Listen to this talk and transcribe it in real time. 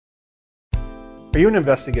Are you an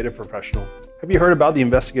investigative professional? Have you heard about the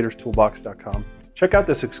investigatorstoolbox.com? Check out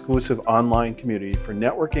this exclusive online community for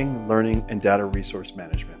networking, learning, and data resource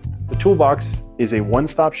management. The Toolbox is a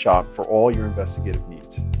one-stop shop for all your investigative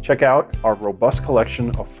needs. Check out our robust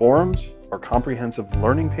collection of forums, our comprehensive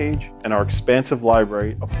learning page, and our expansive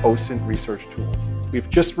library of OSINT research tools. We've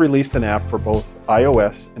just released an app for both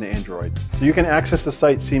iOS and Android, so you can access the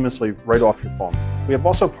site seamlessly right off your phone. We have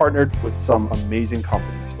also partnered with some amazing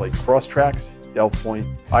companies like Crosstracks, Delphoint,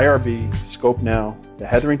 IRB, ScopeNow, the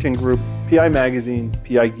Hetherington Group, PI Magazine,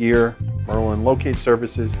 PI Gear, Merlin Locate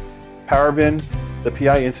Services, Parabin, the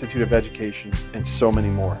PI Institute of Education, and so many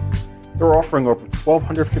more. They're offering over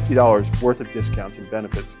 $1,250 worth of discounts and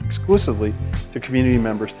benefits exclusively to community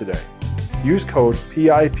members today. Use code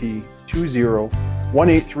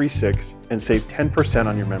PIP201836 and save 10%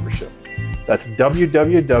 on your membership. That's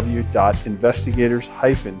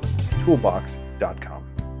www.investigators-toolbox.com.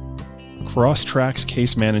 Crosstracks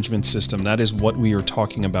Case Management System. That is what we are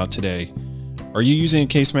talking about today. Are you using a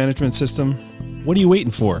case management system? What are you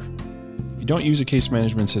waiting for? If you don't use a case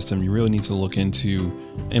management system, you really need to look into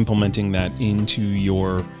implementing that into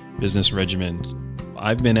your business regimen.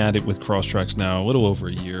 I've been at it with Crosstracks now a little over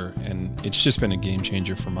a year, and it's just been a game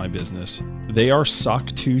changer for my business. They are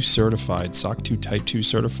SOC 2 certified, SOC 2 Type 2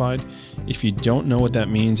 certified. If you don't know what that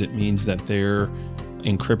means, it means that their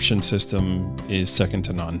encryption system is second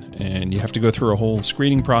to none, and you have to go through a whole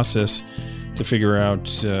screening process to figure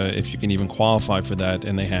out if you can even qualify for that,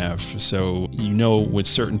 and they have. So you know with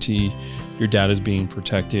certainty your data is being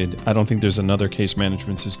protected. I don't think there's another case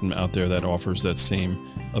management system out there that offers that same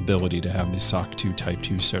ability to have the SOC 2 Type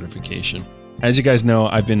 2 certification. As you guys know,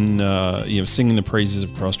 I've been singing the praises of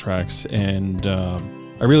Crosstracks, and I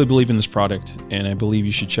really believe in this product, and I believe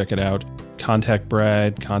you should check it out. Contact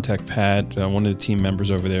Brad, contact Pat, one of the team members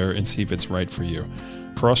over there, and see if it's right for you.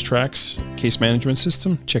 Crosstracks Case Management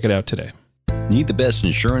System, check it out today. Need the best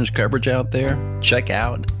insurance coverage out there? Check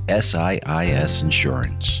out SIIS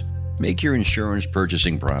Insurance. Make your insurance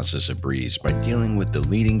purchasing process a breeze by dealing with the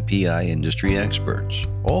leading PI industry experts.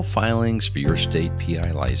 All filings for your state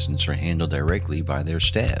PI license are handled directly by their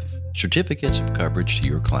staff. Certificates of coverage to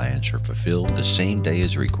your clients are fulfilled the same day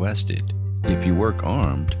as requested. If you work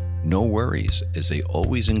armed, no worries, as they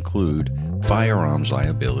always include firearms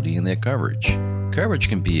liability in their coverage. Coverage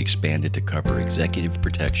can be expanded to cover executive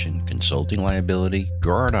protection, consulting liability,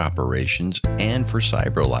 guard operations, and for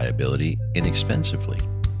cyber liability inexpensively.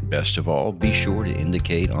 Best of all, be sure to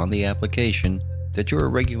indicate on the application that you're a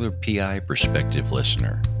regular PI Perspective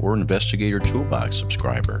listener or Investigator Toolbox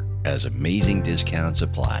subscriber, as amazing discounts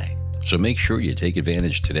apply. So make sure you take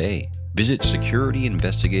advantage today. Visit Security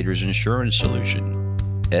Investigators Insurance Solution,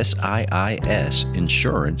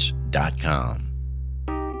 SIISinsurance.com.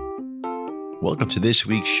 Welcome to this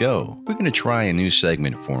week's show. We're going to try a new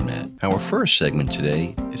segment format. Our first segment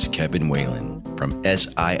today is Kevin Whalen from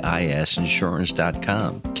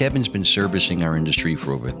SIISinsurance.com. Kevin's been servicing our industry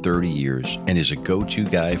for over 30 years and is a go-to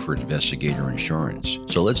guy for investigator insurance.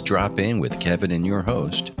 So let's drop in with Kevin and your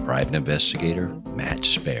host, private investigator Matt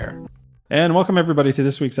Spare. And welcome everybody to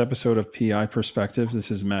this week's episode of PI Perspective.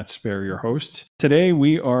 This is Matt Spare, your host. Today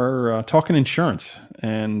we are talking insurance,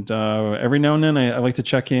 and every now and then I like to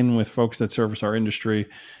check in with folks that service our industry,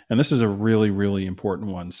 and this is a really, really important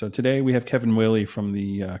one. So today we have Kevin Whaley from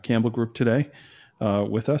the Campbell Group today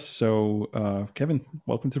with us. So Kevin,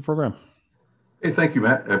 welcome to the program. Hey, thank you,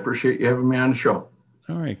 Matt. I appreciate you having me on the show.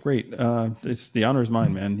 All right, great. It's the honor is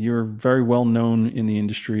mine, man. You're very well known in the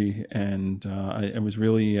industry, and I was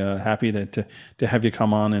really happy that to have you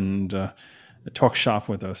come on and talk shop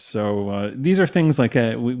with us. So these are things like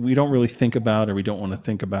we don't really think about, or we don't want to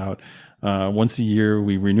think about. Once a year,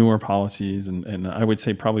 we renew our policies, and I would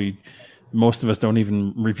say probably most of us don't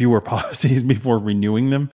even review our policies before renewing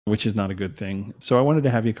them, which is not a good thing. So I wanted to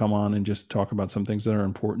have you come on and just talk about some things that are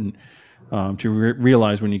important to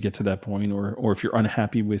realize when you get to that point, or if you're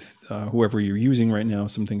unhappy with whoever you're using right now,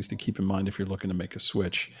 some things to keep in mind if you're looking to make a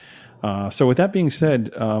switch. So with that being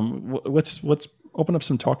said, let's open up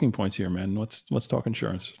some talking points here, man. Let's talk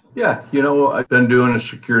insurance. Yeah, I've been doing a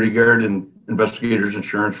security guard and investigators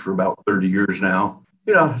insurance for about 30 years now.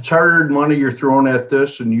 It's harder money you're throwing at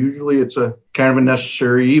this, and usually it's a kind of a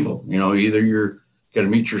necessary evil. Either you're got to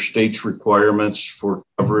meet your state's requirements for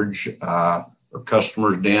coverage, or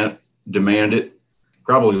customers demand it.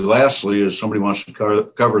 Probably lastly is somebody wants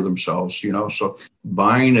to cover themselves, so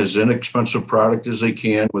buying as inexpensive product as they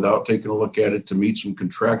can without taking a look at it to meet some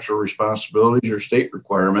contractual responsibilities or state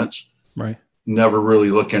requirements. Right. Never really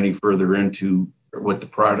look any further into what the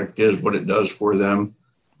product is, what it does for them.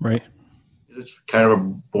 Right. It's kind of a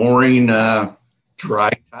boring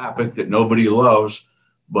dry topic that nobody loves,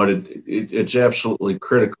 but it's absolutely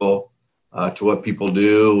critical to what people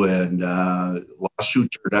do. And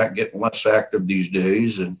lawsuits are not getting less active these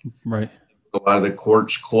days. And right. A lot of the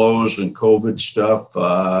courts closed and COVID stuff.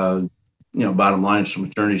 Bottom line, some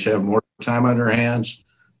attorneys have more time on their hands.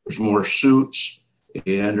 There's more suits,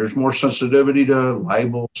 and there's more sensitivity to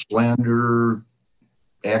libel, slander,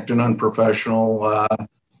 acting unprofessional,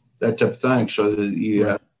 that type of thing.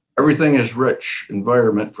 So everything is rich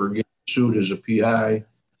environment for getting sued as a PI.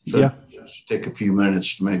 So just take a few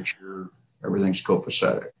minutes to make sure everything's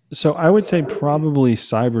copacetic. So I would say probably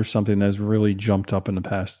cyber is something that's really jumped up in the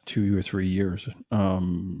past 2 or 3 years,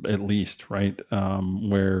 at least, right?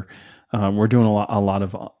 Where we're doing a lot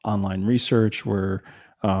of online research. We're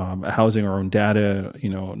housing our own data,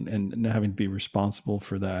 and having to be responsible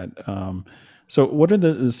for that. So what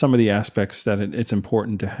are some of the aspects that it's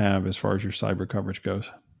important to have as far as your cyber coverage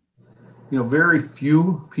goes? Very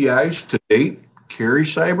few PIs to date carry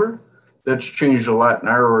cyber. That's changed a lot in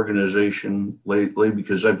our organization lately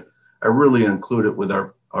because I really include it with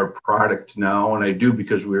our product now, and I do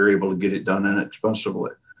because we were able to get it done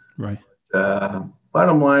inexpensively. Right.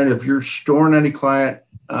 Bottom line, if you're storing any client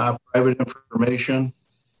private information,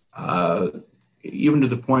 even to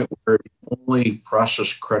the point where you only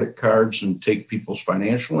process credit cards and take people's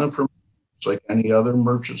financial information, it's like any other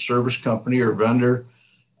merchant service company or vendor,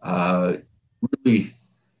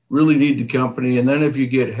 really need the company. And then if you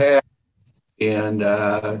get hacked, and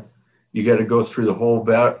you got to go through the whole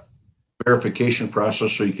verification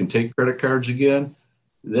process so you can take credit cards again.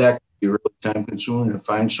 That can be really time consuming. To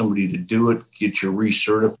find somebody to do it, get you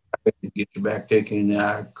recertified, get you back taking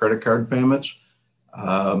credit card payments.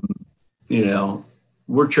 We're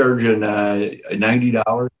charging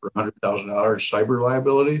 $90 for $100,000 cyber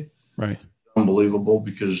liability. Right. Unbelievable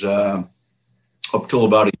because up till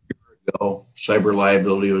about a year ago, cyber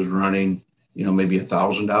liability was running maybe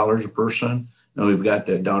 $1,000 a person. Now we've got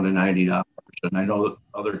that down to $90. And I know that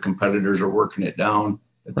other competitors are working it down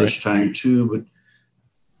at this time too, but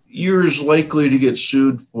you're as likely to get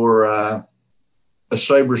sued for a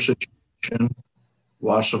cyber situation,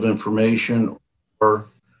 loss of information, or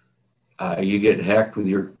you get hacked with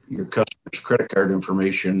your customer's credit card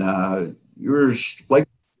information. You're as likely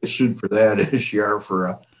to get sued for that as you are for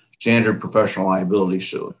a standard professional liability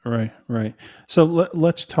suit. Right. So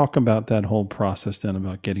let's talk about that whole process then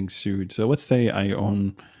about getting sued. So let's say I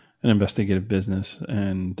own an investigative business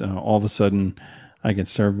and all of a sudden I get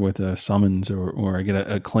served with a summons or I get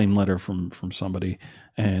a claim letter from somebody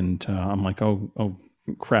and I'm like, oh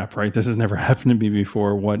crap, right? This has never happened to me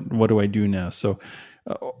before. What do I do now? So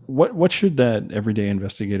what should that everyday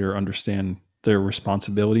investigator understand their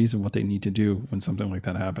responsibilities and what they need to do when something like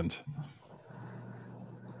that happens?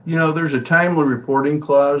 There's a timely reporting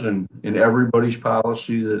clause in everybody's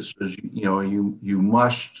policy that says, you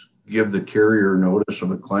must give the carrier notice of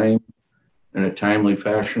a claim in a timely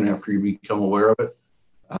fashion after you become aware of it.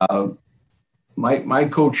 My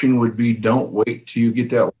coaching would be don't wait till you get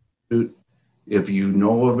that lawsuit. If you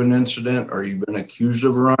know of an incident or you've been accused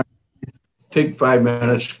of a wrong, take 5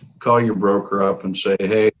 minutes, call your broker up and say,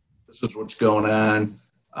 hey, this is what's going on.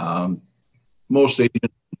 Most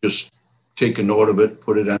agents just take a note of it,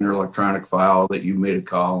 put it on your electronic file that you made a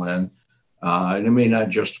call in. And it may not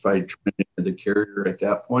justify turning to the carrier at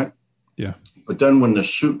that point. Yeah. But then when the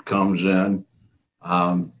suit comes in,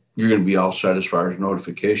 you're going to be all set as far as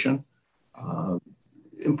notification.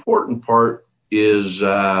 Important part is,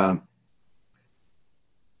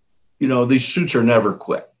 these suits are never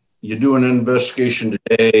quick. You do an investigation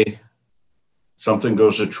today, something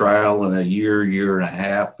goes to trial in a year and a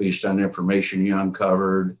half based on information you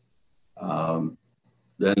uncovered. Then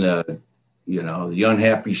the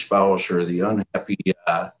unhappy spouse or the unhappy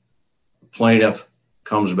plaintiff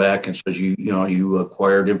comes back and says you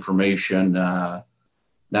acquired information not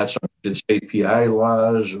subject to the state PI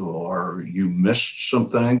laws, or you missed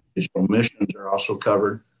something. These omissions are also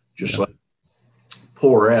covered, just like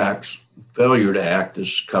poor acts. Failure to act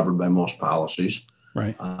is covered by most policies.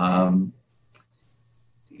 Right. And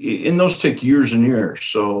those take years and years.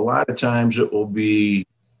 So a lot of times it will be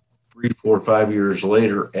 3, 4, 5 years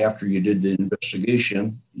later after you did the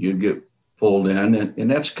investigation, you get pulled in. And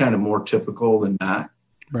that's kind of more typical than not.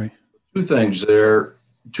 Right. Two things there,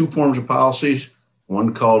 two forms of policies.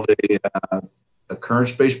 One called a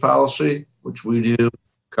occurrence-based policy, which we do,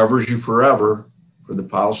 covers you forever for the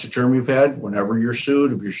policy term you've had. Whenever you're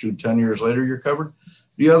sued, if you're sued 10 years later, you're covered.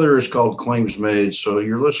 The other is called claims made. So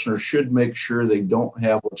your listeners should make sure they don't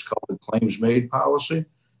have what's called a claims made policy.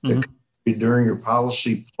 Mm-hmm. That could be during your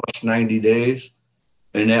policy plus 90 days.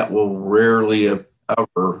 And that will rarely, if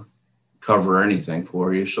ever, cover anything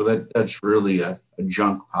for you. So that's really a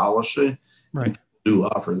junk policy. Right. Do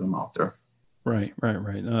offer them out there. Right.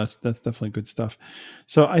 No, that's definitely good stuff.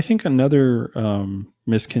 So I think another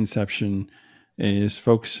misconception is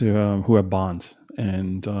folks who have bonds,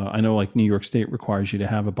 and I know like New York State requires you to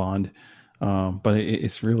have a bond, but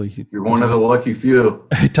it's really you're one of the lucky few.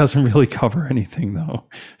 It doesn't really cover anything though.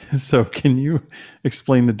 So can you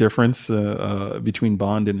explain the difference between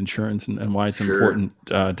bond and insurance, and why it's important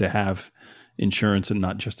to have insurance and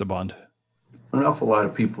not just a bond? An awful lot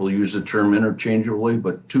of people use the term interchangeably,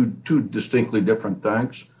 but two distinctly different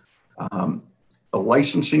things. A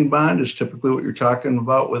licensing bond is typically what you're talking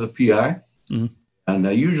about with a PI. Mm-hmm. And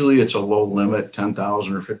usually it's a low limit, $10,000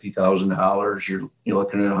 or $50,000. You're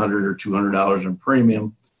looking at $100 or $200 in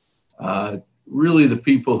premium. Really, the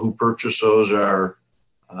people who purchase those are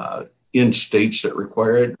in states that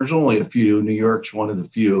require it. There's only a few. New York's one of the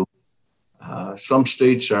few. Some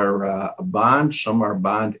states are a bond, some are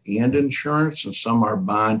bond and insurance, and some are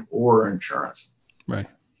bond or insurance. Right.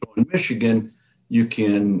 So in Michigan, you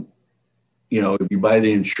can, if you buy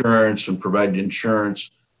the insurance and provide the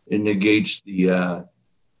insurance, it negates the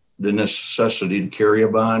necessity to carry a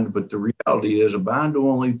bond. But the reality is a bond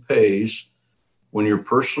only pays when you're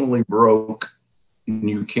personally broke and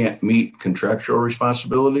you can't meet contractual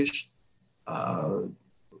responsibilities.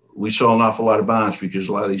 We saw an awful lot of bonds because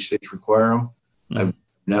a lot of these states require them. Mm-hmm. I've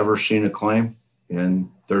never seen a claim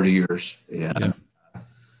in 30 years. And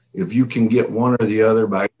if you can get one or the other,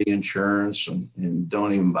 buy the insurance and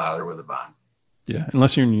don't even bother with a bond. Yeah,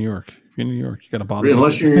 unless you're in New York. If you're in New York, you got a bond.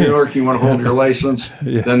 Unless you're in New York, you want to hold your license,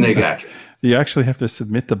 then they got you. You actually have to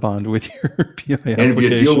submit the bond with your PI application. And if you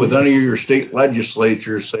deal with any of your state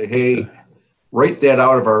legislatures, say, hey, write that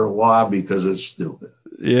out of our law because it's stupid.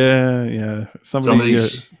 Yeah. Somebody made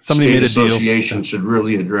a deal. Associations should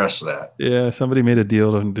really address that. Yeah, somebody made a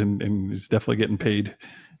deal and is definitely getting paid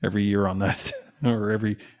every year on that, or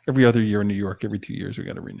every other year in New York. Every 2 years we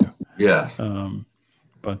got to renew. Yeah.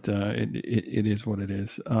 But it is what it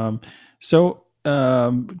is. So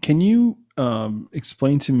can you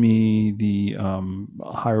explain to me the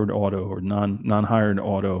hired auto or non-hired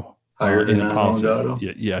auto? In a policy. Auto?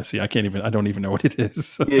 Yeah. See, I don't even know what it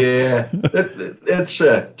is. Yeah, that's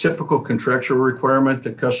a typical contractual requirement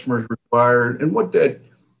that customers require. And what that,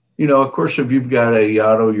 of course, if you've got a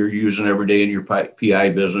auto you're using every day in your PI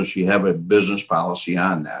business, you have a business policy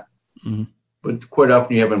on that. Mm-hmm. But quite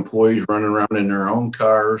often you have employees running around in their own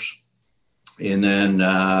cars. And then,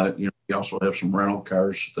 you also have some rental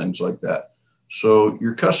cars, things like that. So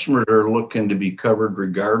your customers are looking to be covered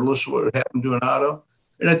regardless of what happened to an auto.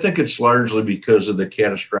 And I think it's largely because of the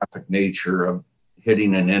catastrophic nature of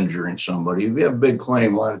hitting and injuring somebody. If you have a big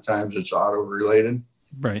claim, a lot of times it's auto related.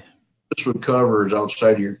 Right. This would cover is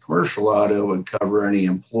outside of your commercial auto, would cover any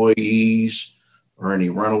employees or any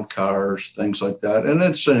rental cars, things like that. And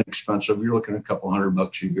it's inexpensive. You're looking at a couple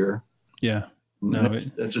 $100 a year. Yeah.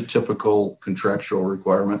 That's a typical contractual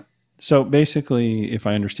requirement. So basically, if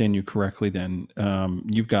I understand you correctly, then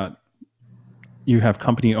you have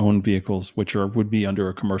company-owned vehicles, which would be under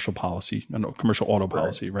a commercial policy, commercial auto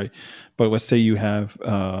policy, right? But let's say you have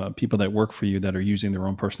people that work for you that are using their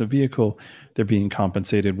own personal vehicle. They're being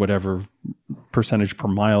compensated whatever percentage per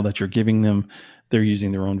mile that you're giving them. They're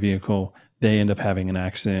using their own vehicle. They end up having an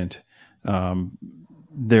accident.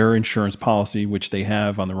 Their insurance policy, which they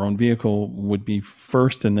have on their own vehicle, would be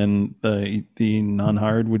first, and then the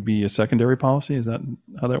non-hired would be a secondary policy. Is that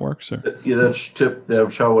how that works? Or? Yeah,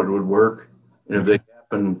 that's how it would work. And if they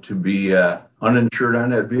happen to be uninsured on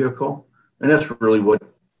that vehicle, and that's really what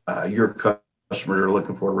your customers are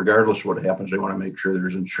looking for, regardless of what happens, they want to make sure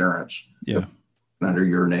there's insurance under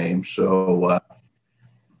your name. So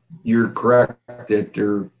you're correct that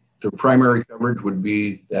their primary coverage would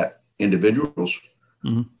be that individuals.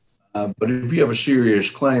 Mm-hmm. But if you have a serious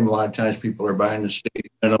claim, a lot of times people are buying the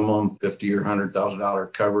state minimum $50,000 or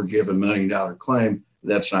 $100,000 coverage. You have $1 million claim.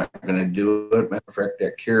 That's not going to do it. Matter of fact,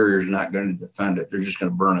 that carrier is not going to defend it. They're just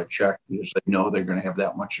going to burn a check because they know they're going to have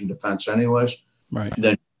that much in defense anyways. Right.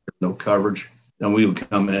 Then no coverage. Then we would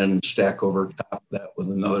come in and stack over top of that with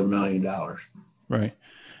another $1 million. Right.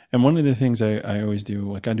 And one of the things I always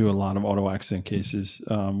do, like I do a lot of auto accident cases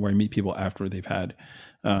where I meet people after they've had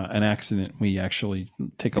an accident. We actually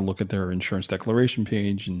take a look at their insurance declaration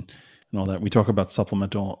page and all that. We talk about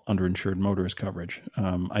supplemental underinsured motorist coverage.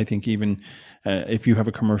 I think even if you have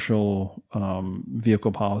a commercial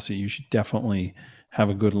vehicle policy, you should definitely have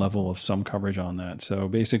a good level of some coverage on that. So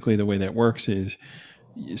basically the way that works is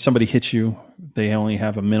somebody hits you, they only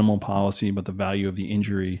have a minimal policy, but the value of the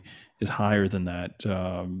injury is higher than that.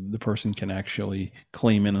 The person can actually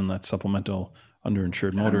claim in on that supplemental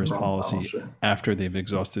underinsured motorist policy after they've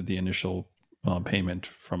exhausted the initial payment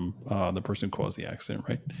from the person who caused the accident,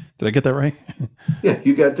 right? Did I get that right? Yeah,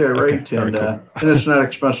 you got that right. Okay. And, Cool. And it's not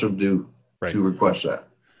expensive to request that.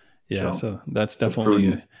 Yeah, so that's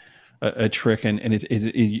definitely a trick, and it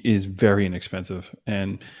is very inexpensive.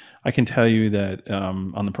 And I can tell you that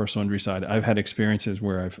on the personal injury side, I've had experiences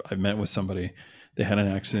where I've met with somebody, they had an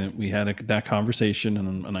accident, we had that conversation,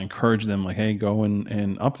 and I encouraged them, like, hey, go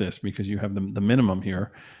and up this, because you have the minimum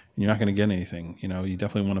here, and you're not going to get anything. You know, you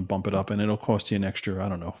definitely want to bump it up, and it'll cost you an extra, I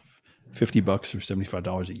don't know, $50 or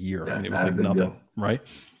 $75 a year. Yeah, and it was like nothing, right?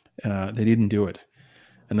 They didn't do it.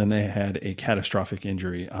 And then they had a catastrophic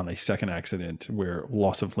injury on a second accident where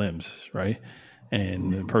loss of limbs, right?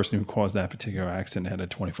 And the person who caused that particular accident had a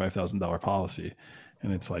 $25,000 policy.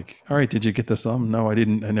 And it's like, all right, did you get the sum? No, I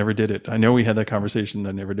didn't. I never did it. I know we had that conversation.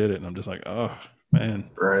 I never did it. And I'm just like, oh, man.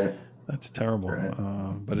 Right. That's terrible.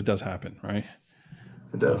 Right. But it does happen, right?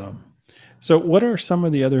 It does. So what are some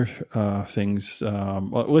of the other things?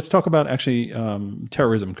 Well, let's talk about actually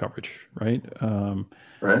terrorism coverage, right?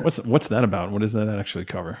 Right. What's that about? What does that actually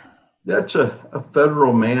cover? That's a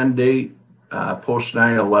federal mandate post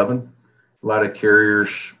 9/11. A lot of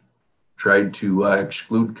carriers tried to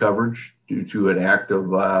exclude coverage due to an act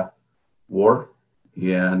of war.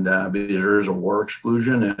 And because there is a war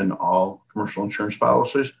exclusion in all commercial insurance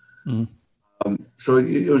policies. Mm-hmm. So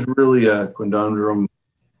it was really a conundrum,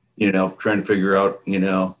 trying to figure out,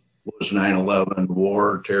 what was 9/11,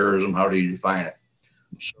 war, terrorism, how do you define it?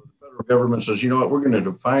 So the federal government says, you know what, we're going to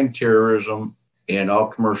define terrorism, and all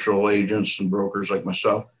commercial agents and brokers like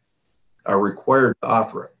myself are required to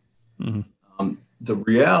offer it. Mm-hmm. The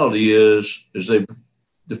reality is they've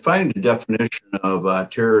defined the definition of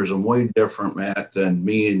terrorism way different, Matt, than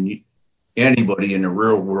me and anybody in the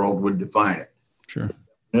real world would define it. Sure. The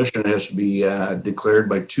definition has to be declared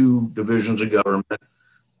by two divisions of government,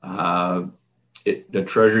 the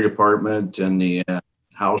Treasury Department and the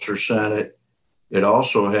House or Senate. It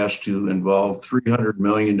also has to involve $300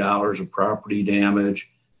 million of property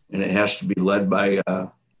damage, and it has to be led by a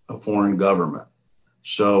foreign government.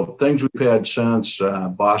 So things we've had since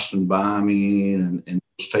Boston bombing and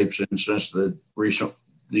those types of incidents, the recent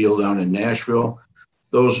deal down in Nashville,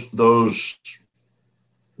 those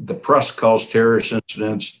the press calls terrorist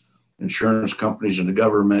incidents. Insurance companies and the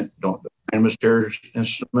government don't define them as terrorist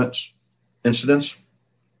incidents.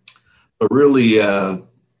 But really,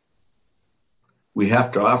 we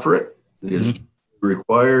have to offer it. It is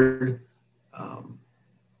required.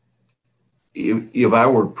 If I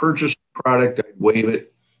were to purchase a product, I'd waive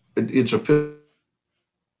it. It's a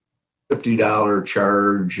 $50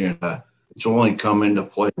 charge, and it's only come into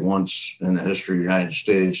play once in the history of the United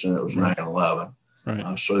States, and it was 9/11.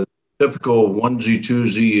 Right. So typical onesie,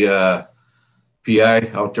 twosie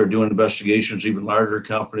PI out there doing investigations, even larger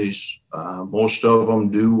companies, most of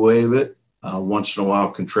them do waive it. Once in a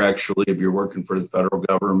while, contractually, if you're working for the federal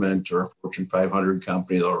government or a Fortune 500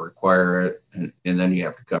 company, they'll require it, and then you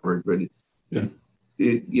have to cover it. But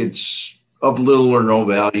it's of little or no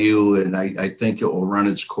value, and I think it will run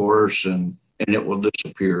its course and it will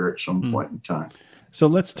disappear at some point in time. So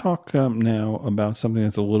let's talk now about something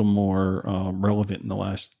that's a little more relevant in the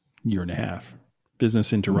last year and a half: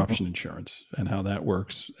 business interruption insurance and how that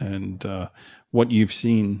works, and what you've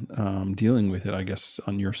seen dealing with it, I guess,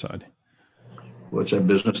 on your side. What's that,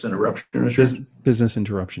 business interruption insurance? Business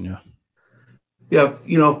interruption, yeah. Yeah,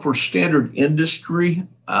 for standard industry,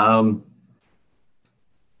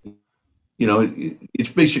 it's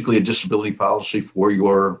basically a disability policy for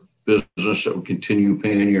your business that will continue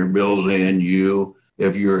paying your bills and you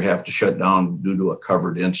if you have to shut down due to a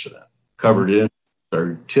covered incident. Covered incidents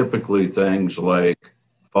are typically things like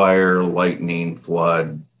fire, lightning,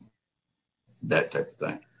 flood, that type of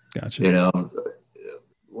thing. Gotcha.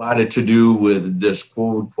 A lot of to do with this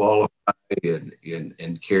quote qualify,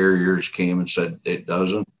 and carriers came and said it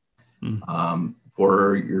doesn't.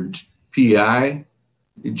 For your PI,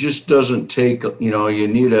 it just doesn't take, you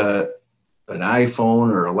need an iPhone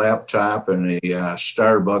or a laptop and a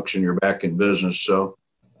Starbucks and you're back in business. So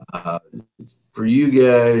for you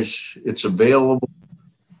guys, it's available,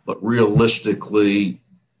 but realistically,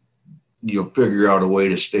 you'll figure out a way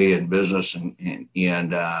to stay in business and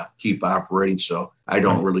keep operating. So I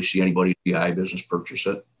don't really see anybody in the PI business purchase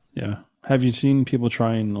it. Yeah. Have you seen people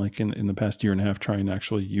trying, like in the past year and a half, try and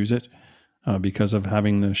actually use it because of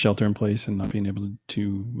having the shelter in place and not being able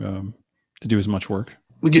to do as much work?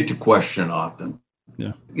 We get to question often.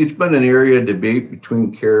 Yeah. It's been an area of debate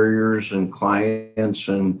between carriers and clients,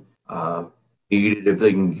 and need it if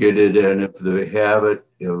they can get it, and if they have it,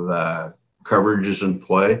 if coverage is in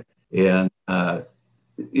play. And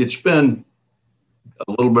it's been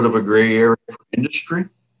a little bit of a gray area for industry,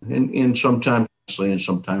 and sometimes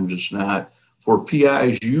it's not. For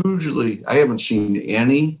PIs, usually I haven't seen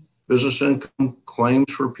any business income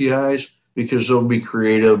claims for PIs because they'll be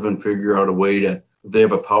creative and figure out a way to, if they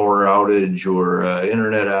have a power outage or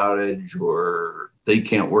internet outage, or they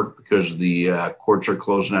can't work because the courts are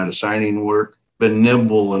closed, not assigning work, been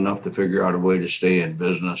nimble enough to figure out a way to stay in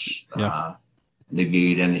business,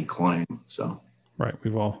 negate any claim. So, right.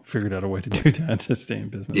 We've all figured out a way to do that to stay in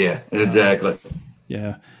business. Yeah, exactly.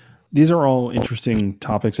 Yeah. These are all interesting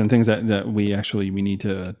topics and things that we need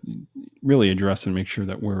to really address and make sure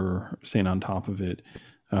that we're staying on top of it,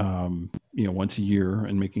 once a year,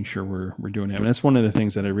 and making sure we're doing it. And that's one of the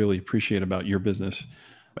things that I really appreciate about your business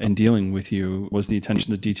and dealing with you was the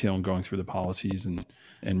attention to detail and going through the policies and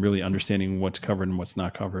really understanding what's covered and what's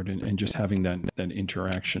not covered, and just having that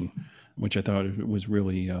interaction, which I thought was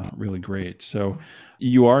really, really great. So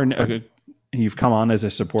you've come on as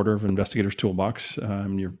a supporter of Investigators Toolbox.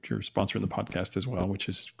 You're sponsoring the podcast as well, which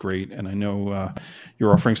is great. And I know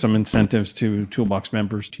you're offering some incentives to Toolbox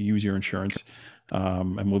members to use your insurance.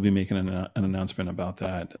 And we'll be making an announcement about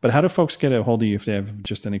that. But how do folks get a hold of you if they have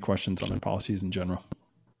just any questions on the policies in general?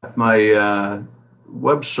 My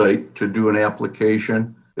website to do an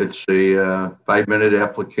application. It's a 5-minute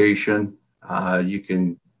application.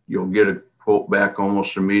 You'll get a quote back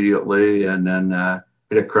almost immediately, and then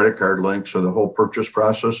get a credit card link. So the whole purchase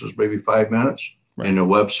process is maybe 5 minutes. Right. And the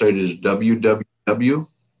website is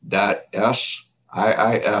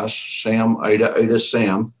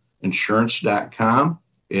www.SIS-insurance.com.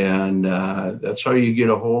 And that's how you get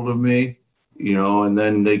a hold of me, and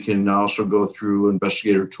then they can also go through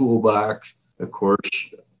Investigator Toolbox. Of course,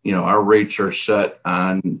 our rates are set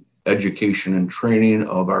on education and training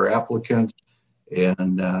of our applicants.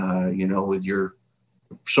 And, with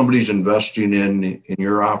somebody's investing in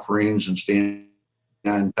your offerings and staying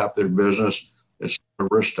on top of their business, it's a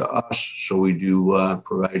risk to us. So we do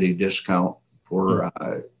provide a discount for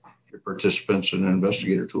your participants in an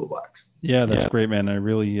Investigator Toolbox. Yeah, that's great, man. I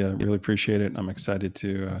really appreciate it. I'm excited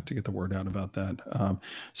to get the word out about that.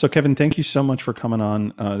 So Kevin, thank you so much for coming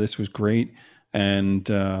on. This was great. And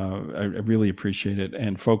I really appreciate it.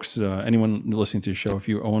 And folks, anyone listening to the show, if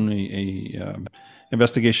you own a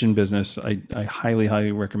investigation business, I highly,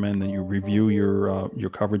 highly recommend that you review your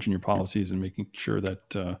coverage and your policies and making sure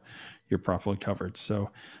that you're properly covered. So,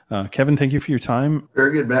 Kevin, thank you for your time.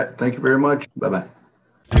 Very good, Matt. Thank you very much. Bye-bye.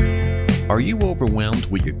 Are you overwhelmed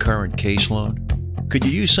with your current caseload? Could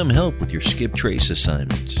you use some help with your skip trace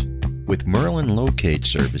assignments? With Merlin Locate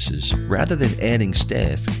Services, rather than adding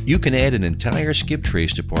staff, you can add an entire skip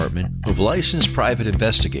trace department of licensed private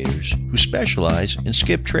investigators who specialize in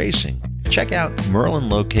skip tracing. Check out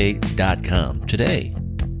merlinlocate.com today.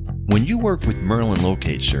 When you work with Merlin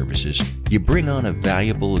Locate Services, you bring on a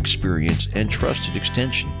valuable experience and trusted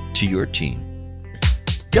extension to your team.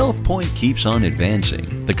 Delft Point keeps on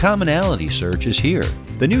advancing. The commonality search is here.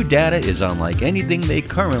 The new data is unlike anything they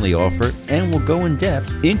currently offer and will go in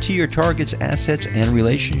depth into your target's assets and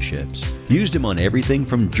relationships. Use them on everything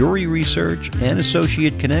from jury research and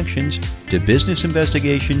associate connections to business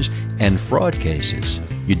investigations and fraud cases.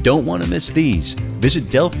 You don't want to miss these. Visit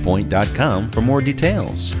delftpoint.com for more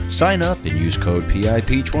details. Sign up and use code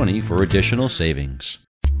PIP20 for additional savings.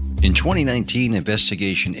 In 2019,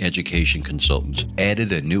 Investigation Education Consultants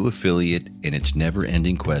added a new affiliate in its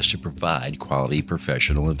never-ending quest to provide quality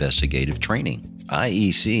professional investigative training.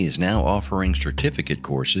 IEC is now offering certificate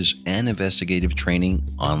courses and investigative training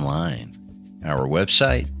online. Our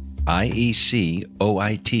website, IECOIT.com,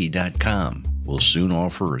 will soon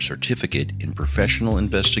offer a certificate in professional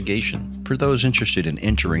investigation for those interested in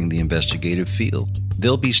entering the investigative field.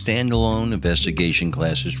 There'll be standalone investigation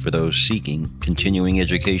classes for those seeking continuing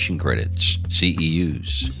education credits,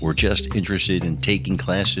 CEUs, or just interested in taking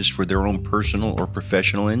classes for their own personal or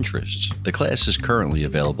professional interests. The classes currently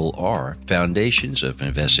available are Foundations of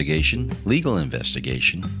Investigation, Legal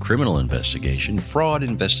Investigation, Criminal Investigation, Fraud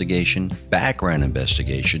Investigation, Background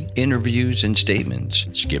Investigation, Interviews and Statements,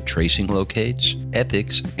 Skip Tracing Locates,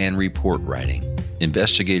 Ethics, and Report Writing.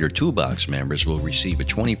 Investigator Toolbox members will receive a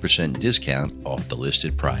 20% discount off the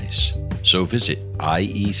listed price. So visit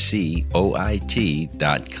IECOIT.com.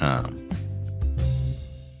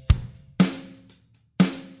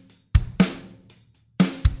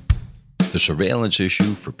 The surveillance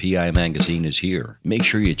issue for PI Magazine is here. Make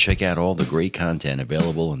sure you check out all the great content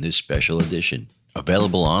available in this special edition.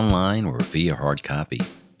 Available online or via hard copy.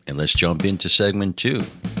 And let's jump into segment 2.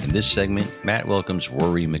 In this segment, Matt welcomes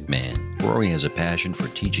Rory McMahon. Rory has a passion for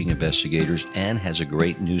teaching investigators and has a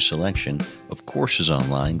great new selection of courses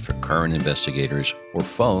online for current investigators or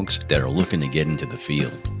folks that are looking to get into the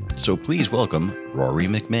field. So please welcome Rory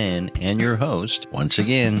McMahon and your host, once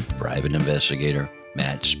again, private investigator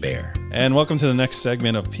Matt Spare. And welcome to the next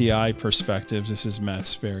segment of PI Perspectives. This is Matt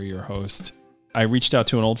Spare, your host. I reached out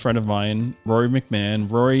to an old friend of mine, Rory McMahon.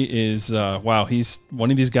 Rory is, he's one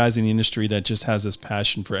of these guys in the industry that just has this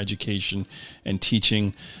passion for education and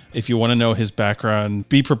teaching. If you want to know his background,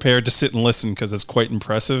 be prepared to sit and listen because it's quite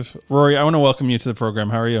impressive. Rory, I want to welcome you to the program.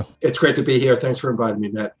 How are you? It's great to be here. Thanks for inviting me,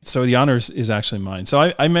 Matt. So the honor is actually mine.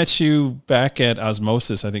 So I met you back at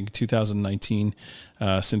Osmosis, I think 2019,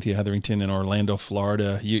 Cynthia Hetherington in Orlando,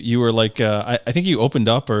 Florida. You were like, I think you opened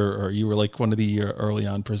up or you were like one of the early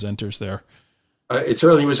on presenters there. It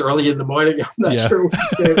was early in the morning. I'm not sure what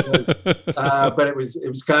day it was, but it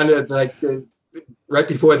was kind of like right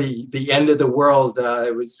before the end of the world.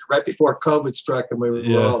 It was right before COVID struck, and we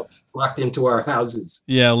were all locked into our houses.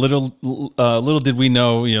 Yeah, little did we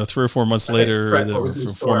know, 3 or 4 months later, right,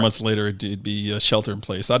 4 months later, it'd be shelter in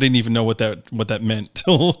place. I didn't even know what that meant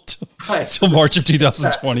till March of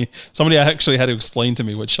 2020. Somebody actually had to explain to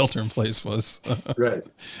me what shelter in place was. Right.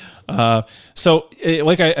 So,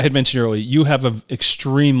 like I had mentioned earlier, you have an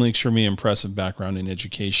extremely impressive background in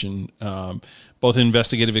education, both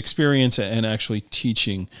investigative experience and actually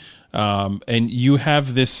teaching. And you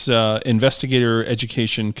have this investigator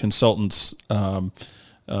education consultants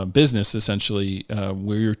business, essentially,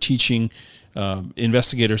 where you're teaching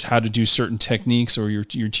investigators how to do certain techniques, or you're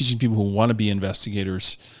teaching people who want to be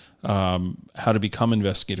investigators how to become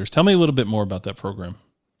investigators. Tell me a little bit more about that program.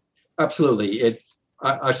 Absolutely.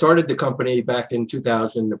 I started the company back in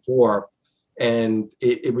 2004, and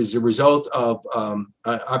it was a result of,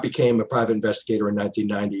 I became a private investigator in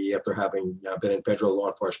 1990 after having been in federal law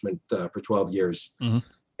enforcement for 12 years. Mm-hmm.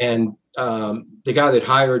 And the guy that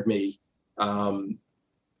hired me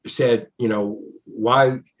said,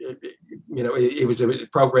 why, it was a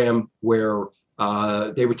program where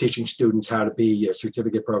they were teaching students how to be a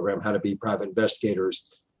certificate program, how to be private investigators.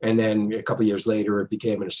 And then a couple of years later, it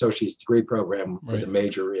became an associate's degree program with a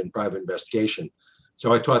major in private investigation.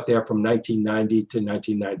 So I taught there from 1990 to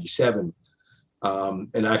 1997,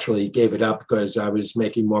 and actually gave it up because I was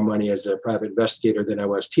making more money as a private investigator than I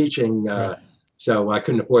was teaching. So I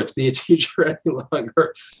couldn't afford to be a teacher any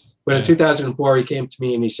longer. But in 2004, he came to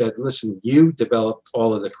me and he said, listen, you developed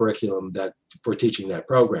all of the curriculum for teaching that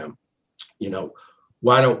program.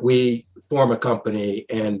 Why don't we form a company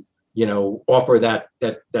and offer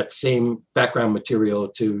that same background material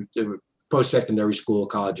to post-secondary school,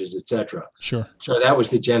 colleges, et cetera. Sure. So that was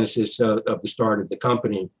the genesis of the start of the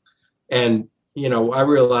company. And, I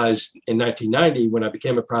realized in 1990, when I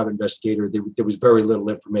became a private investigator, there was very little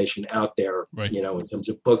information out there, in terms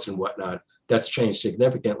of books and whatnot. That's changed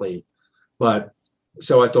significantly. But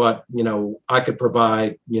so I thought, I could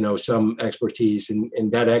provide, some expertise,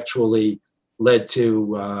 and that actually led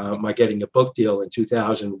to my getting a book deal in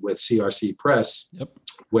 2000 with CRC Press,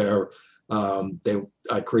 where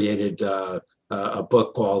I created a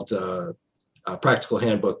book called a Practical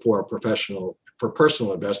Handbook for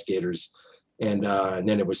Personal Investigators, and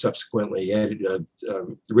then it was subsequently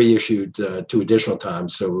reissued 2 additional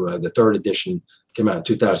times. So the 3rd edition came out in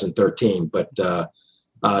 2013. But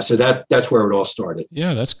so that's where it all started.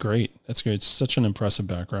 Yeah, that's great. That's great. It's such an impressive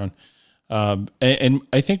background. And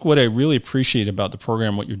I think what I really appreciate about the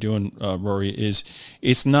program, what you're doing, Rory, is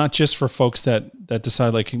it's not just for folks that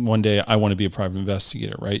decide like one day I want to be a private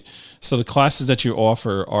investigator, right? So the classes that you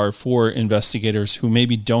offer are for investigators who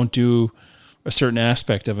maybe don't do a certain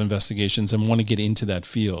aspect of investigations and want to get into that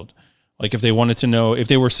field. Like if they wanted to know, if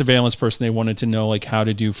they were a surveillance person, they wanted to know like how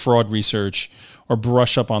to do fraud research or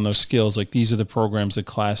brush up on those skills. Like these are the programs, the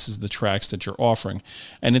classes, the tracks that you're offering.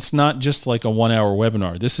 And it's not just like a 1-hour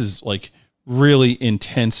webinar. This is like really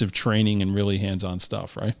intensive training and really hands-on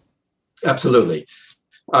stuff, right? Absolutely.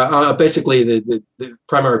 Basically, the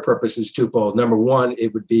primary purpose is twofold. Number one,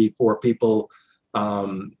 it would be for people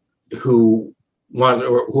who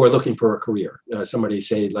are looking for a career. Somebody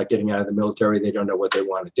say like getting out of the military, they don't know what they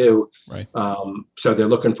want to do. Right. So they're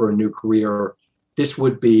looking for a new career. This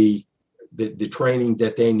would be the training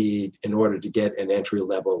that they need in order to get an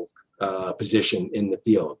entry-level position in the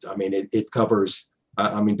field. I mean, it covers,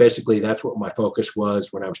 basically that's what my focus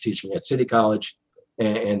was when I was teaching at City College.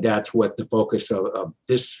 And that's what the focus of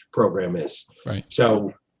this program is. Right.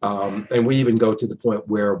 So, and we even go to the point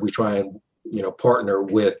where we try and, partner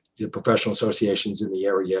with the professional associations in the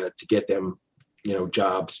area to get them,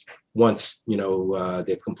 jobs once,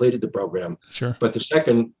 they've completed the program. Sure. But the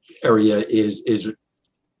second area is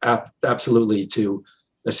absolutely to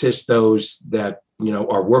assist those that,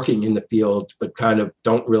 are working in the field, but kind of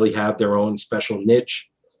don't really have their own special niche,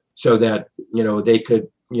 so that, they could,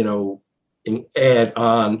 add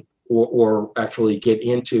on or actually get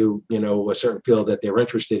into, a certain field that they're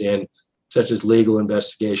interested in, such as legal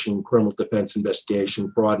investigation, criminal defense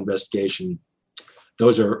investigation, fraud investigation.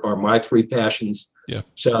 Those are my three passions. Yeah.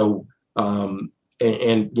 So,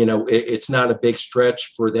 it's not a big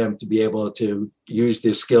stretch for them to be able to use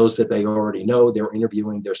the skills that they already know. They're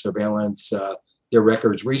interviewing, their surveillance, their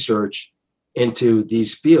records research into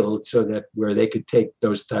these fields, so that where they could take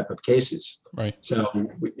those type of cases. Right. So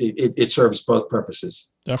it serves both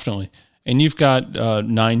purposes. Definitely. And you've got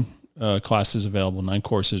 9 classes available, 9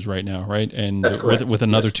 courses right now, right? And with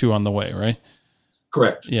another 2 on the way, right?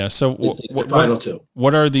 Correct. Yeah. So the final 2.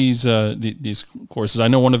 What are these courses? I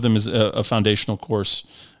know one of them is a foundational course,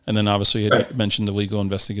 and then obviously you had mentioned the legal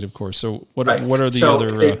investigative course. So what are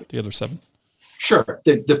the other 7? Sure.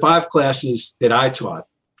 The 5 classes that I taught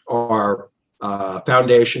are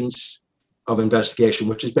foundations of investigation,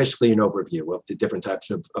 which is basically an overview of the different types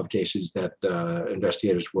of cases that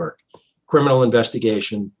investigators work. Criminal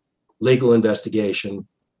investigation, legal investigation,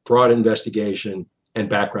 fraud investigation, and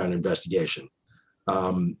background investigation.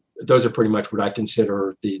 Those are pretty much what I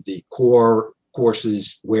consider the core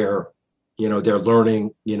courses where, they're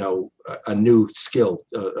learning, a new skill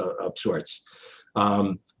of sorts.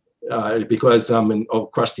 Because I'm an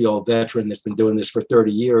crusty old veteran that's been doing this for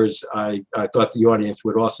 30 years, I thought the audience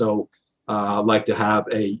would also like to have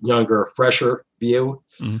a younger, fresher view.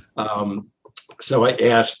 Mm-hmm. So I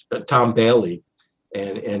asked Tom Bailey,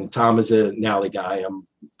 and Tom is a NALI guy. I'm,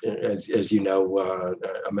 as you know,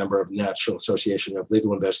 a member of the National Association of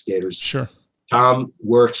Legal Investigators. Sure. Tom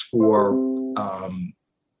works for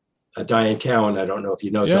Diane Cowan. I don't know if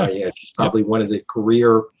you know Diane. She's probably one of the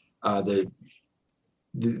career,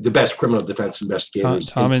 the best criminal defense investigators.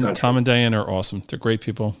 Tom and Diane are awesome. They're great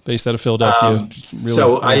people, based out of Philadelphia.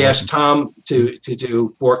 I asked Tom to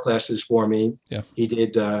do 4 classes for me. Yeah. He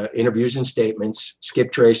did interviews and statements,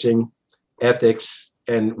 skip tracing, ethics,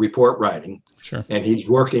 and report writing. Sure. And he's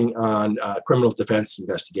working on criminal defense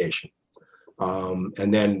investigation.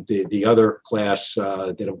 And then the other class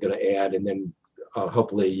that I'm going to add, and then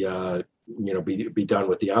hopefully be done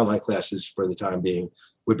with the online classes for the time being,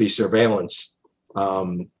 would be surveillance.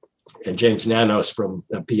 And James Nanos from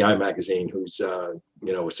PI Magazine, who's a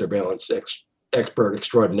surveillance expert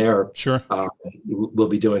extraordinaire, sure, will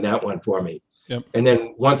be doing that one for me. Yep. And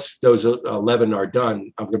then once those 11 are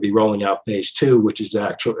done, I'm going to be rolling out phase 2, which is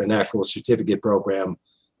an actual certificate program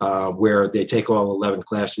where they take all 11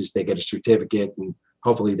 classes, they get a certificate, and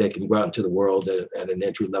hopefully they can go out into the world at an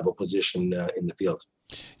entry-level position in the field.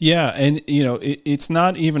 Yeah, and it's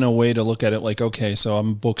not even a way to look at it like, okay, so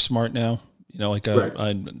I'm book smart now.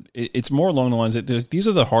 It's more along the lines that these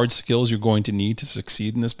are the hard skills you're going to need to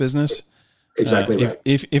succeed in this business. Exactly. Right.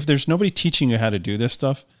 If there's nobody teaching you how to do this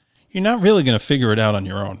stuff, you're not really going to figure it out on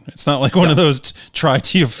your own. It's not like one of those try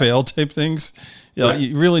till you fail type things. Right.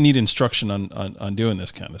 You really need instruction on doing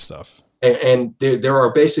this kind of stuff. And there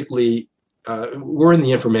are basically, we're in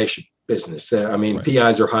the information business. Right.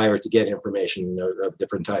 PIs are hired to get information of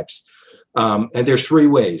different types. And there's 3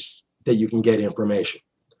 ways that you can get information.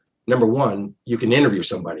 Number 1, you can interview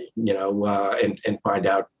somebody, and find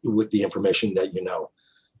out with the information that you know.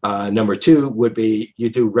 Number 2 would be you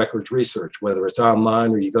do records research, whether it's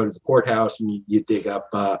online or you go to the courthouse and you dig up,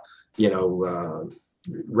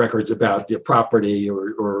 records about their property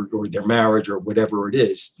or their marriage or whatever it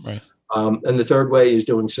is. Right. And the 3rd way is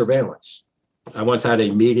doing surveillance. I once had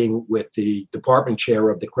a meeting with the department chair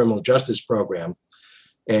of the criminal justice program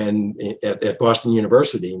and at Boston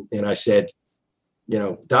University. And I said,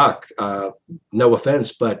 Doc, no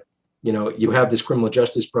offense, but you have this criminal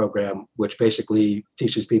justice program, which basically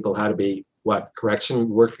teaches people how to be work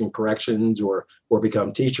in corrections or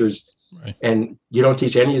become teachers. Right. And you don't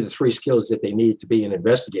teach any of the 3 skills that they need to be an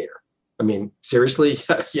investigator. Seriously,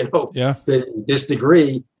 this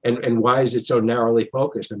degree and why is it so narrowly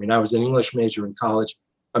focused? I was an English major in college.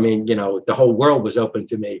 The whole world was open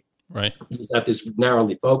to me. Right. Not this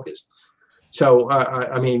narrowly focused. So,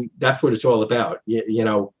 that's what it's all about.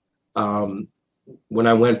 When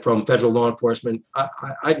I went from federal law enforcement,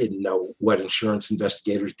 I didn't know what insurance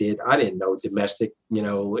investigators did. I didn't know domestic,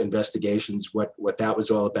 investigations, what that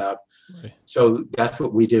was all about. Right. So that's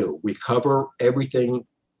what we do. We cover everything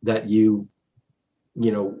that you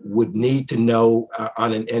would need to know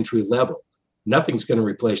on an entry level. Nothing's going to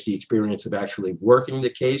replace the experience of actually working the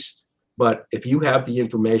case. But if you have the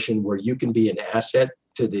information where you can be an asset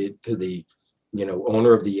to the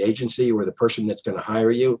owner of the agency or the person that's going to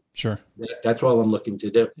hire you. Sure. That's all I'm looking to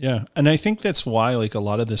do. Yeah. And I think that's why like a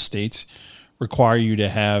lot of the states require you to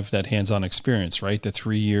have that hands-on experience, right? The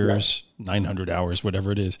 3 years, right. 900 hours,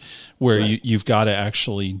 whatever it is, where right. you've got to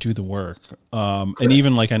actually do the work. And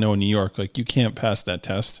even like I know in New York, like you can't pass that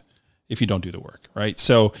test if you don't do the work, right?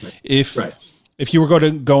 So if you were going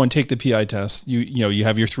to go and take the PI test, you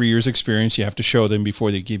have your 3 years experience, you have to show them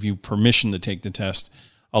before they give you permission to take the test.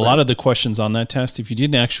 A lot of the questions on that test, if you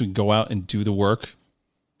didn't actually go out and do the work,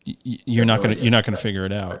 you're not going to figure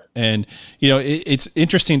it out. And, it's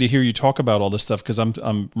interesting to hear you talk about all this stuff because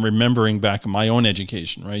I'm remembering back in my own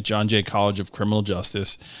education, right? John Jay College of Criminal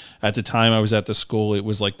Justice. At the time I was at the school, it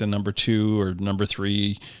was like the number 2 or number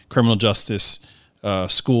 3 criminal justice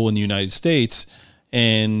school in the United States.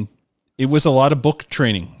 And it was a lot of book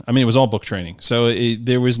training. I mean, it was all book training. So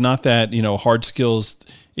there was not that, hard skills.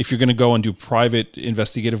 If you're going to go and do private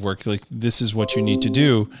investigative work, like this is what you need to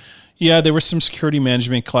do. Yeah, there were some security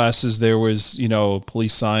management classes. There was,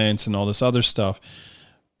 police science and all this other stuff,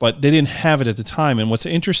 but they didn't have it at the time. And what's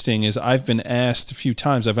interesting is I've been asked a few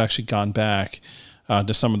times, I've actually gone back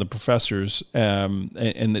to some of the professors and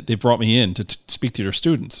they brought me in to speak to their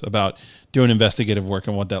students about doing investigative work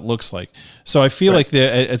and what that looks like. So I feel like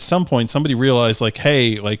at some point somebody realized like,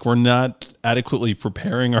 hey, like we're not adequately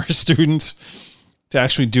preparing our students to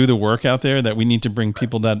actually do the work out there, that we need to bring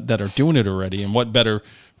people that are doing it already. And what better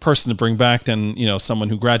person to bring back than, someone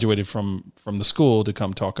who graduated from the school to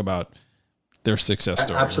come talk about their success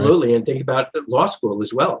story. Absolutely. Right? And think about law school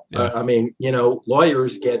as well. Yeah.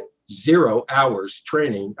 Lawyers get 0 hours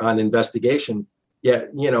training on investigation.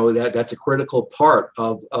 Yet, that's a critical part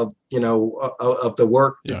of the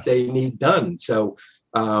work that they need done. So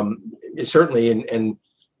certainly, and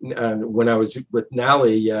when I was with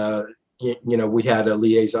NALI, we had a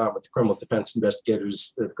liaison with the criminal defense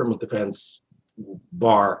investigators, the criminal defense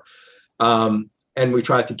bar. And we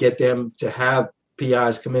tried to get them to have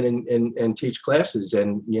PIs come in and teach classes.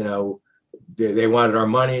 And, they wanted our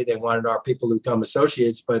money. They wanted our people to become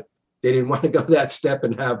associates, but they didn't want to go that step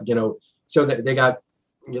and have, so that they got,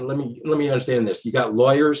 let me understand this. You got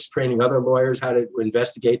lawyers training other lawyers how to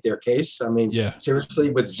investigate their case. I mean, seriously,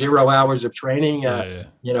 with 0 hours of training,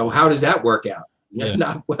 how does that work out? Yeah.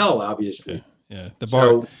 Not well, obviously. Yeah.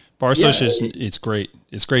 The bar association, it's great.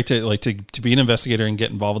 It's great to be an investigator and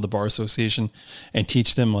get involved with the bar association and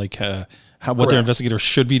teach them what their investigators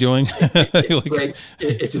should be doing.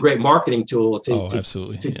 It's a great marketing tool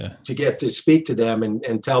absolutely. To get to speak to them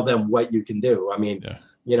and tell them what you can do. I mean,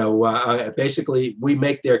 basically we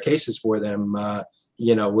make their cases for them,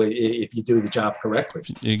 if you do the job correctly.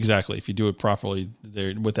 Exactly. If you do it properly,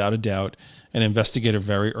 they're without a doubt an investigator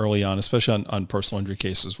very early on, especially on personal injury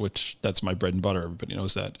cases, which that's my bread and butter. Everybody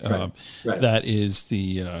knows that. That is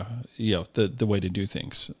the way to do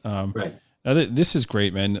things. Right. Now this is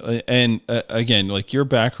great, man. And again, like your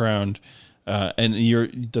background and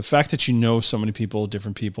the fact that you know so many people,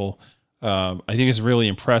 different people, I think is really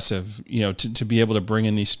impressive, to be able to bring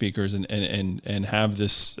in these speakers and have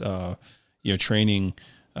this, training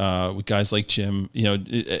with guys like Jim.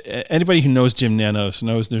 Anybody who knows Jim Nanos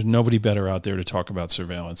knows there's nobody better out there to talk about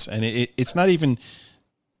surveillance. And it's not even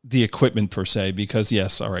the equipment per se, because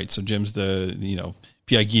yes, all right, so Jim's the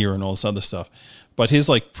PI gear and all this other stuff, but his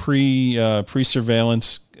like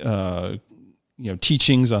pre-surveillance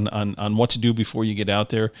teachings on what to do before you get out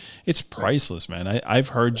there, it's priceless, man. I've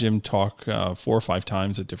heard Jim talk 4 or 5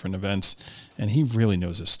 times at different events, and he really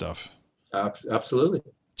knows his stuff. Absolutely.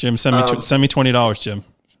 Jim, send me $20, Jim.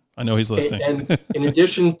 I know he's listening. And in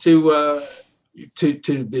addition to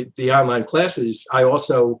the online classes, I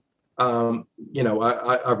also,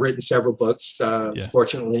 I've written several books,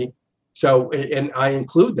 fortunately. So, and I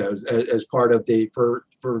include those as part of for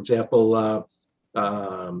example,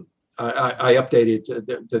 I updated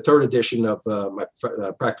the 3rd edition of my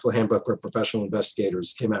Practical Handbook for Professional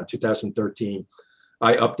Investigators. Came out in 2013.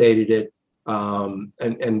 I updated it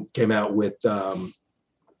and came out with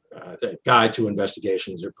the Guide to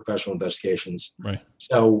Investigations or Professional Investigations. Right.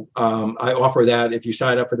 So I offer that if you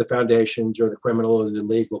sign up for the foundations or the criminal or the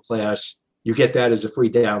legal class, you get that as a free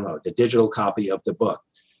download, the digital copy of the book.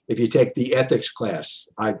 If you take the ethics class,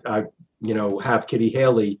 I have Kitty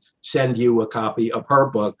Haley send you a copy of her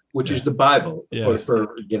book, which is the Bible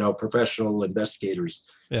for professional investigators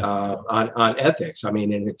on ethics. I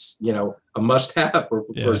mean, and it's, a must have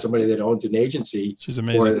for somebody that owns an agency. She's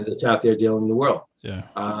amazing. Or that's out there dealing in the world. Yeah.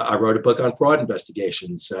 I wrote a book on fraud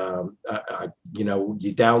investigations. You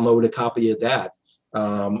download a copy of that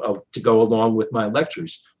to go along with my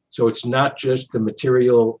lectures. So it's not just the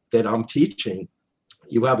material that I'm teaching.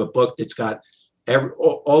 You have a book that's got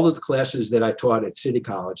all of the classes that I taught at City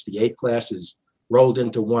College, the 8 classes, rolled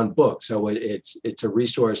into one book. So it's a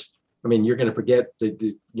resource. I mean, you're going to forget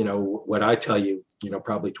the what I tell you,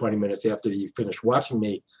 probably 20 minutes after you finish watching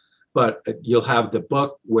me, but you'll have the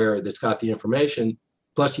book where it's got the information,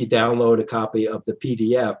 plus you download a copy of the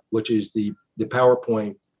PDF, which is the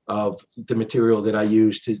PowerPoint of the material that I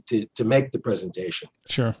use to make the presentation.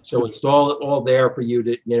 Sure. So it's all there for you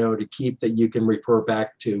to keep, that you can refer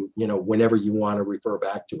back to, whenever you want to refer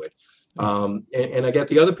back to it. And I get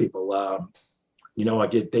the other people,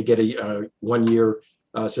 they get a 1-year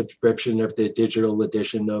subscription of the digital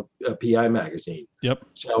edition of PI magazine. Yep.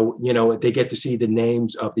 So, they get to see the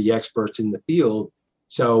names of the experts in the field.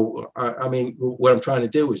 So, I mean, what I'm trying to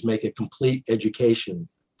do is make a complete education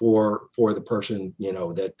for the person,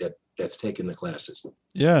 that's taking the classes.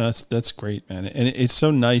 Yeah, that's great, man. And it's so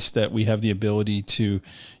nice that we have the ability to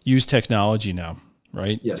use technology now,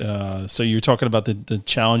 right? Yes. So you're talking about the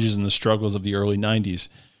challenges and the struggles of the early 90s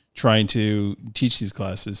trying to teach these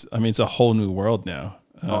classes. I mean, it's a whole new world now.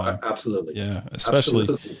 Absolutely. Yeah, especially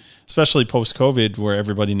post-COVID, where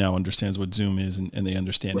everybody now understands what Zoom is and they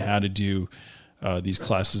understand Right. how to do these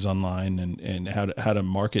classes online and how to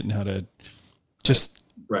market and how to just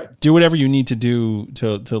do whatever you need to do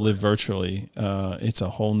to live virtually. It's a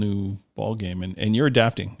whole new ball game, and you're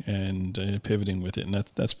adapting and pivoting with it, and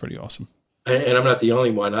that's pretty awesome. And I'm not the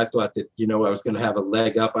only one. I thought that, I was going to have a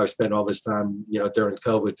leg up. I spent all this time, during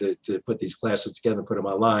COVID to put these classes together and put them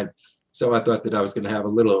online. So I thought that I was going to have a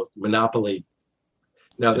little monopoly.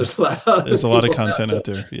 Now there's a lot of content out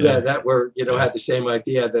there. Yeah. That were, had the same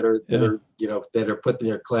idea that are putting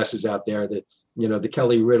their classes out there, that, the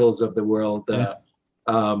Kelly Riddles of the world. There's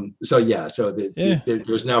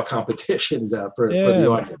now competition for the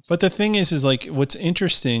audience. But the thing is like, what's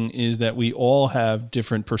interesting is that we all have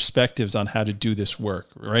different perspectives on how to do this work,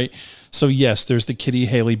 right? So yes, there's the Kitty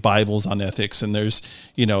Haley Bibles on ethics, and there's,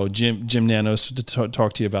 Jim Nanos to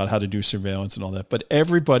talk to you about how to do surveillance and all that. But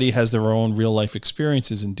everybody has their own real life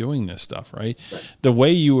experiences in doing this stuff, right? The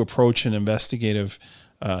way you approach an investigative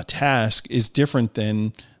task is different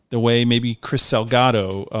than the way maybe Chris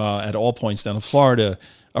Salgado at All Points down in Florida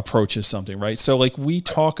approaches something, right? So like we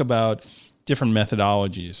talk about different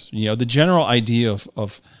methodologies. The general idea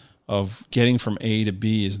of getting from A to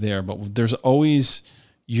B is there, but there's always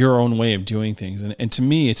your own way of doing things. And to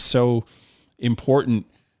me, it's so important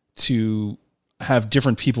to have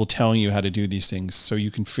different people telling you how to do these things so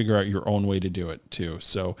you can figure out your own way to do it too.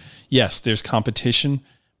 So yes, there's competition,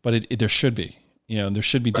 but there should be. There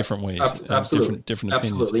should be different ways, absolutely. different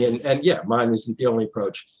opinions. Absolutely. And mine isn't the only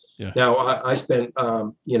approach. Yeah. Now I spent,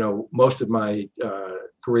 most of my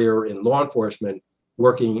career in law enforcement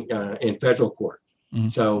working in federal court. Mm-hmm.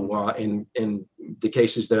 So in the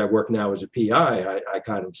cases that I work now as a PI, I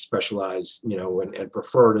kind of specialize, and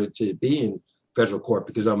prefer to be in federal court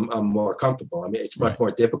because I'm more comfortable. I mean, it's much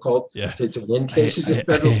more difficult to win cases in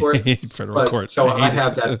federal court. Federal court. So I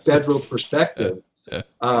have that federal perspective.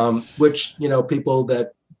 Which people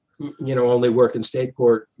that only work in state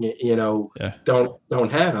court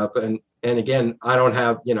don't have, and again I don't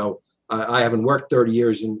have I haven't worked 30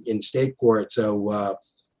 years in state court, so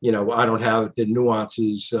I don't have the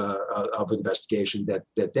nuances of investigation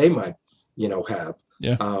that they might have.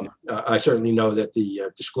 I certainly know that the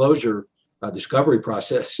discovery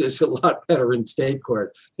process is a lot better in state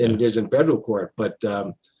court than it is in federal court, but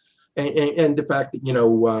and the fact that,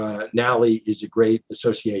 NALI is a great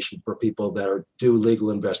association for people that do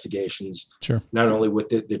legal investigations, sure. Not only with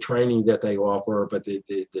the training that they offer, but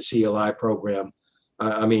the CLI program.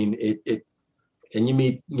 I mean, and you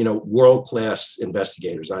meet, world-class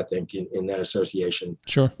investigators, I think, in that association,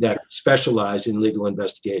 sure, that specialize in legal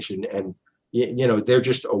investigation. And, they're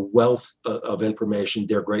just a wealth of information.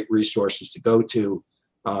 They're great resources to go to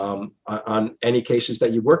on any cases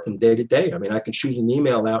that you work in day to day. I mean, I can shoot an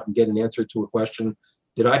email out and get an answer to a question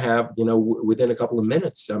that I have, within a couple of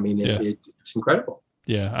minutes. I mean, it's incredible.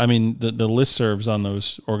 Yeah. I mean, the listservs on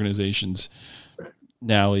those organizations,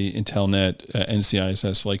 NALI, Intelnet,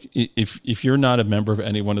 NCISS, like if you're not a member of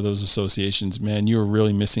any one of those associations, man, you're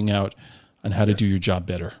really missing out on how to do your job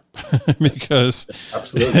better. Because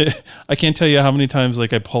absolutely. I can't tell you how many times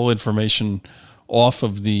like I pull information off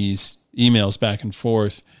of these emails back and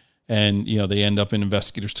forth, and they end up in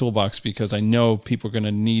Investigator's Toolbox because I know people are going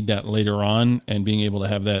to need that later on, and being able to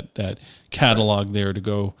have that catalog there to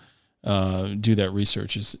go do that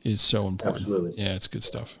research is so important. Absolutely. Yeah, it's good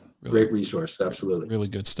stuff. Really, great resource. Absolutely. Really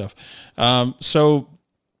good stuff. So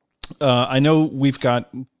I know we've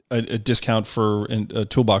got a discount for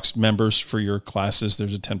Toolbox members for your classes.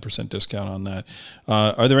 There's a 10% discount on that.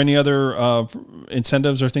 Are there any other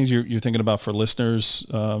incentives or things you're thinking about for listeners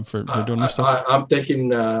for doing this stuff? I'm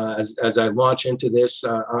thinking as I launch into this,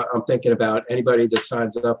 I'm thinking about anybody that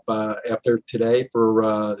signs up after today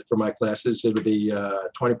for my classes. It'll be a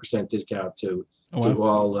 20% discount to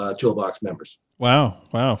all Toolbox members.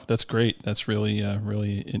 Wow. That's great. That's really,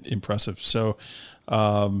 really impressive. So,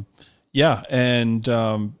 yeah. And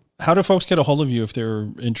how do folks get a hold of you if they're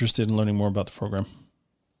interested in learning more about the program?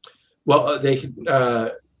 Well, they can,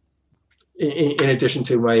 in addition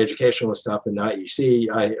to my educational stuff in IEC,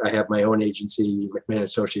 I have my own agency, McMahon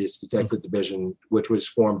Associates Detective Division, which was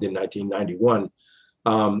formed in 1991.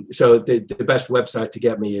 So the best website to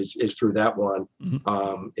get me is through that one.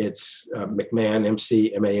 It's McMahon,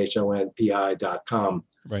 McMahonPI.com,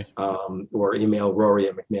 right. Or email Rory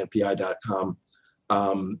at McMahonPI.com.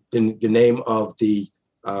 The name of the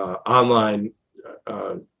online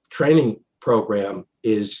training program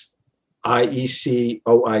is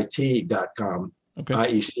IECOIT.com. Okay.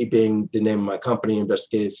 IEC being the name of my company,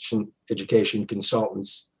 Investigation Education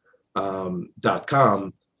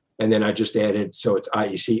Consultants.com. And then I just added, so it's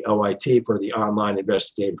IECOIT for the online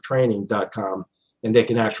investigative training.com. And they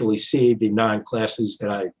can actually see the 9 classes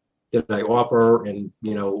that I offer and,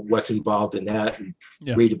 what's involved in that, and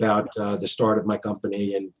read about the start of my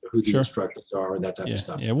company and who the instructors are and that type of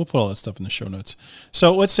stuff. Yeah, we'll put all that stuff in the show notes.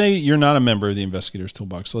 So let's say you're not a member of the Investigators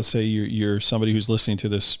Toolbox. Let's say you're somebody who's listening to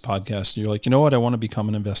this podcast and you're like, you know what, I want to become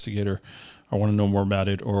an investigator. I want to know more about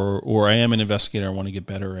it, or I am an investigator. I want to get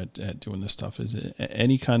better at doing this stuff. Is it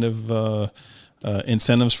any kind of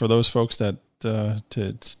incentives for those folks that to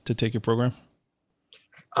take your program?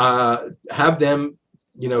 Have them,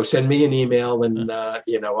 send me an email and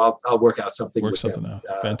I'll work out something. Work something out.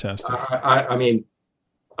 Fantastic. I mean,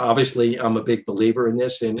 obviously, I'm a big believer in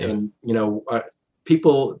this, and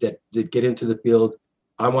people that get into the field,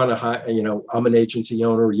 I want to hire. I'm an agency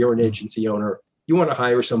owner. You're an agency owner. You want to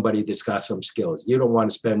hire somebody that's got some skills. You don't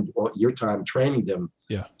want to spend all your time training them.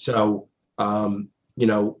 Yeah. So,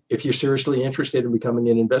 if you're seriously interested in becoming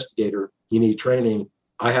an investigator, you need training.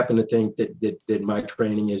 I happen to think that my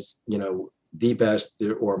training is, the best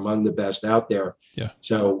or among the best out there. Yeah.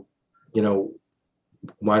 So,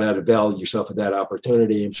 why not avail yourself of that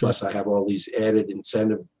opportunity? And plus, I have all these added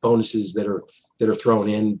incentive bonuses that are thrown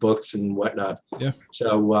in, books and whatnot. Yeah.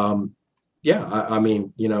 So, I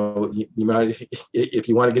mean, you might, if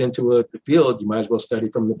you want to get into a field, you might as well study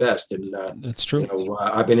from the best. And that's true.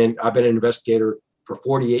 I've been an investigator for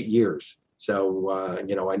 48 years. So, I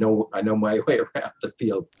know my way around the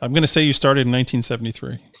field. I'm going to say you started in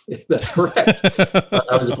 1973. That's correct.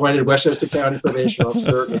 I was appointed Westchester County Probation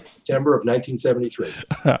Officer in September of 1973.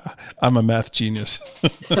 I'm a math genius.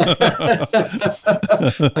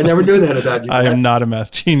 I never knew that about you. I am not a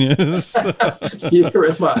math genius. Neither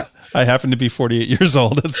am I. I happen to be 48 years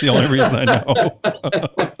old. That's the only reason I know.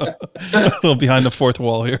 A little behind the fourth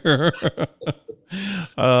wall here.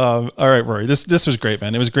 All right, Rory, this was great,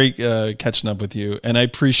 man. It was great catching up with you, and I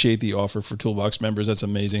appreciate the offer for Toolbox members. That's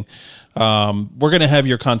amazing. We're going to have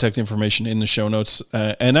your contact information in the show notes,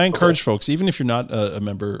 and I encourage folks, even if you're not a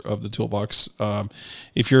member of the Toolbox,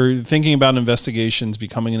 if you're thinking about investigations,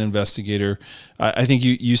 becoming an investigator, I think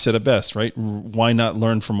you said it best, right? Why not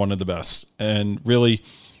learn from one of the best? And really,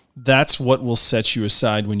 that's what will set you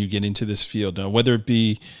aside when you get into this field. Now, whether it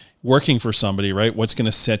be working for somebody, right? What's going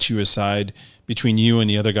to set you aside between you and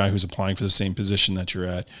the other guy who's applying for the same position that you're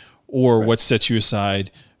at, or what sets you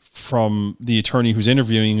aside from the attorney who's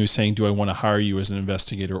interviewing, who's saying, do I want to hire you as an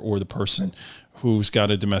investigator, or the person who's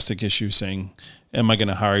got a domestic issue saying, am I going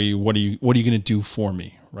to hire you? What are you going to do for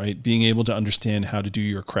me? Right. Being able to understand how to do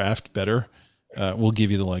your craft better will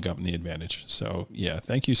give you the leg up and the advantage. So yeah,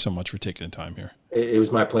 thank you so much for taking the time here. It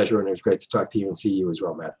was my pleasure, and it was great to talk to you and see you as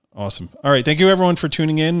well, Matt. Awesome. All right. Thank you everyone for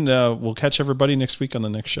tuning in. We'll catch everybody next week on the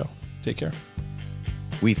next show. Take care.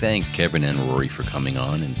 We thank Kevin and Rory for coming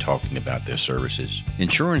on and talking about their services.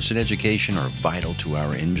 Insurance and education are vital to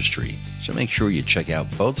our industry, so make sure you check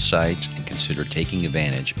out both sites and consider taking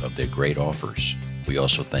advantage of their great offers. We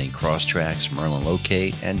also thank Crosstracks, Merlin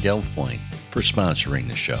Locate, and Delve Point for sponsoring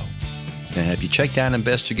the show. Now, have you checked out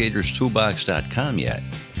InvestigatorSToolbox.com yet?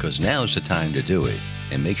 Because now's the time to do it.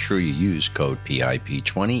 And make sure you use code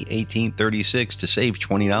PIP201836 to save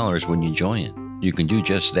 $20 when you join. You can do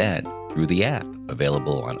just that through the app,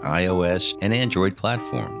 available on iOS and Android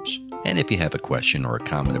platforms. And if you have a question or a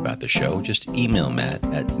comment about the show, just email Matt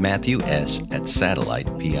at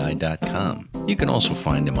matthews@satellitepi.com. You can also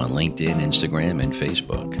find him on LinkedIn, Instagram, and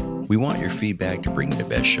Facebook. We want your feedback to bring you the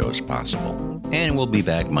best shows possible. And we'll be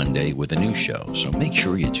back Monday with a new show, so make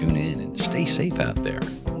sure you tune in and stay safe out there.